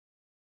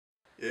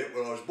Yeah,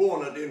 well, I was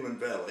born at Inman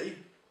Valley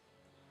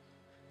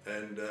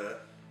and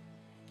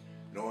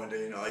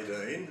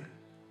 1918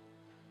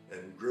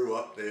 and grew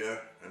up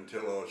there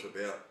until I was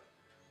about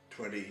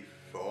 25,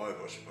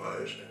 I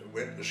suppose.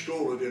 Went to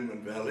school at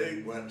Inman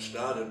Valley,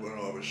 started when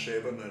I was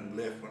 7 and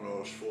left when I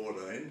was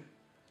 14,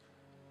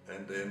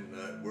 and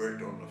then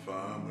worked on the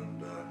farm,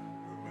 and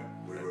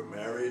we were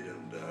married,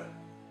 and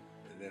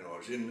then I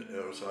was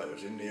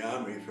in the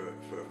army for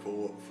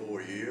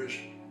four years.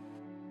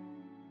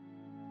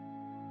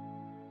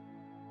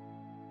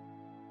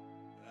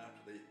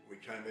 After we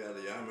came out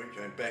of the army, we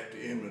came back to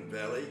Inman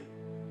Valley.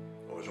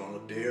 I was on a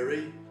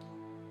dairy,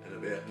 and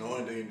about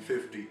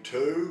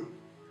 1952,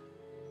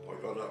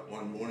 I got up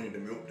one morning to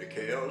milk the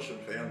cows and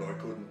found I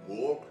couldn't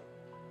walk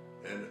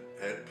and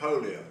had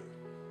polio.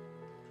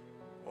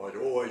 I'd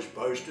always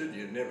boasted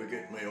you'd never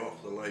get me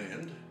off the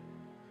land,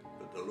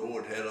 but the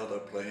Lord had other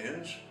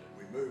plans.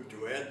 We moved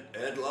to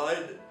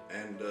Adelaide,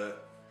 and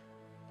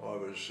I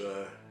was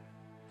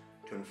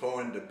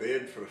confined to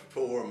bed for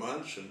 4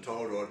 months and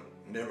told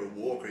I'd never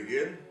walk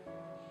again.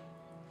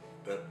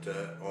 But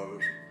I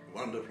was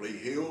wonderfully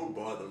healed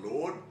by the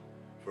Lord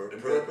for a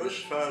purpose.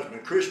 As far as my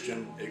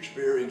Christian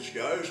experience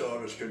goes, I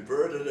was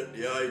converted at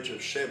the age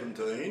of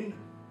 17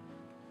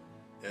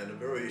 in a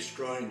very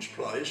strange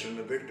place in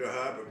the Victor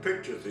Harbour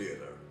Picture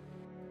Theatre.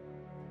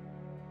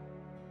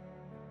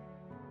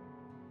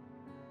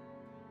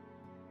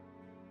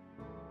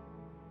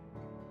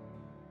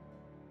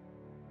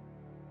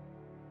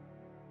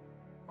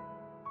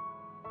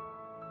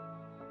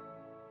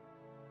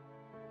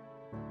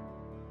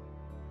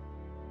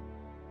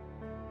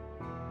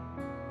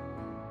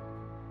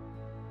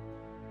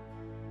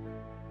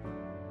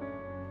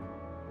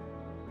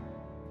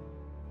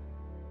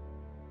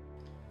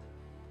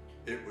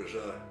 It was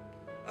a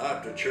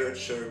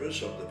after-church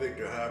service of the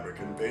Victor Harbour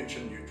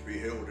Convention, used to be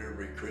held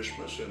every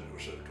Christmas, and it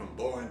was a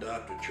combined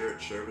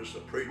after-church service.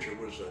 The preacher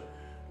was the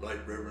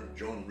late Reverend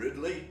John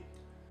Ridley.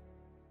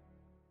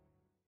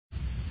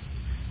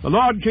 The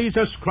Lord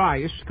Jesus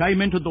Christ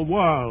came into the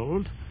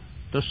world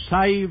to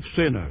save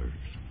sinners.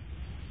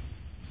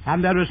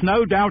 And there is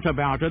no doubt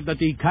about it that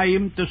he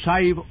came to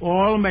save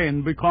all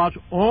men, because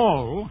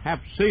all have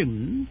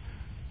sinned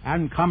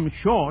and come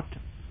short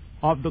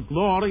of the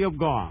glory of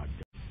God.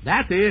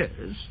 That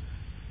is,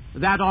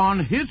 that on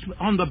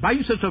the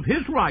basis of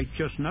his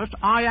righteousness,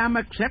 I am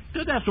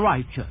accepted as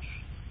righteous.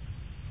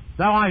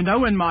 Though I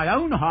know in my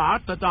own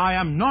heart that I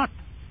am not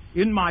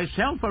in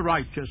myself a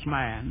righteous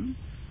man,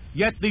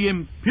 yet the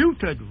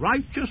imputed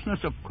righteousness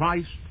of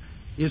Christ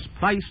is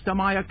placed to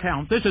my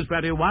account. This is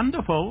very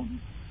wonderful.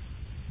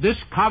 This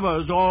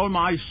covers all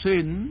my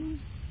sin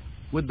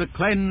with the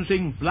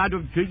cleansing blood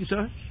of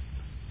Jesus,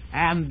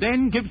 and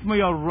then gives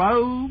me a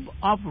robe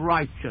of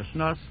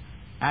righteousness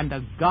and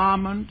a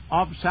garment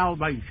of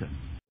salvation.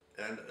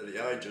 And at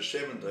the age of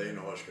 17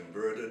 I was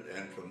converted,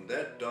 and from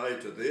that day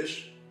to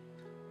this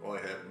I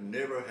have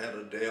never had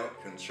a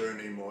doubt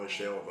concerning my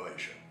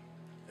salvation.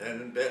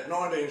 And in about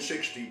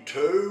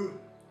 1962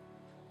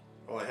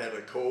 I had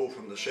a call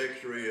from the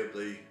secretary of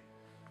the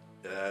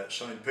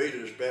St.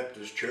 Peter's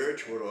Baptist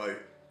Church, would I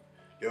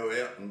go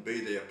out and be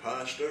their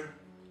pastor?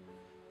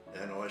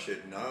 And I said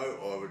no,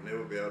 I would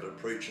never be able to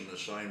preach in the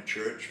same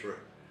church for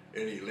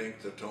any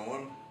length of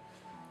time.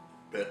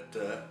 But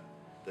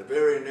the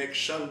very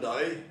next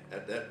Sunday,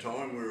 at that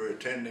time, we were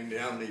attending the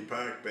Unley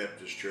Park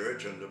Baptist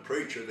Church, and the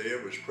preacher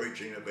there was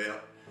preaching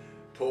about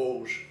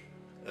Paul's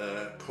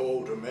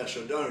call to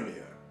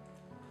Macedonia.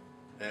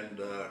 And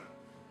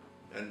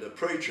the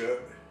preacher,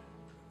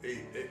 he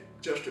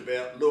just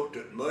about looked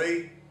at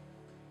me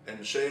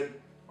and said,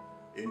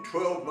 in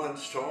 12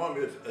 months' time,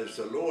 is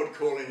the Lord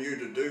calling you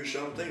to do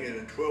something, and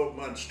in 12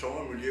 months'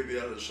 time will you be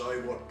able to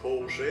say what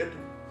Paul said?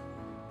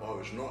 I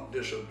was not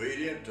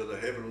disobedient to the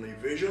heavenly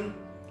vision,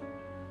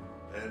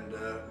 and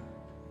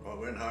I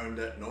went home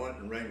that night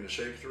and rang the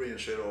secretary and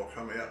said, I'll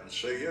come out and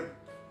see you.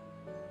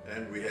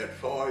 And we had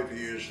 5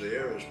 years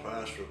there as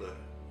pastor of the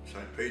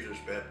St. Peter's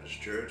Baptist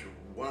Church.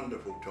 A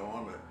wonderful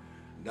time,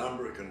 a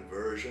number of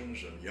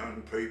conversions and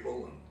young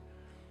people.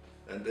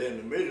 And then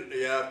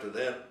immediately after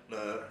that,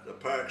 the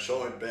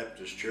Parkside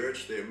Baptist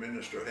Church, their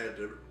minister had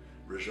to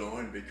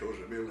resign because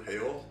of ill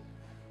health,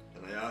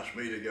 and they asked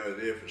me to go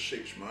there for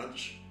 6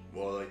 months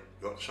while they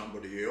got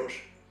somebody else.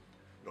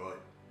 I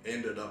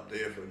ended up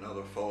there for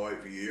another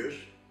 5 years.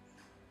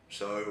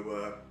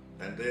 So,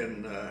 and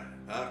then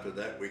after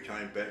that we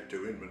came back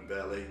to Inman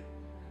Valley,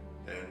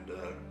 and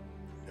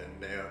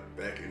now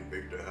back in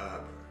Victor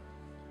Harbour.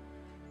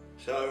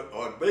 So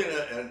I'd been,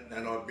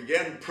 and I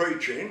began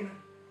preaching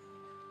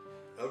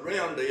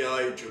around the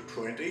age of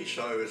 20,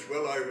 so it's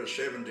well over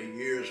 70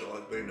 years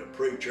I've been a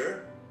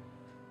preacher,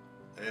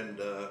 and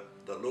the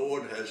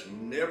Lord has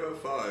never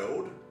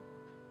failed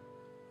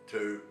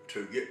to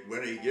get,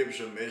 when he gives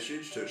a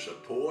message, to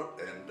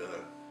support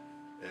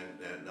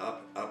and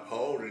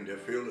uphold, and you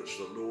feel it's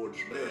the Lord's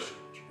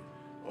message.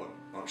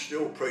 I'm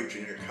still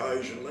preaching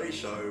occasionally,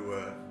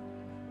 so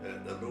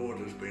the Lord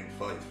has been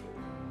faithful.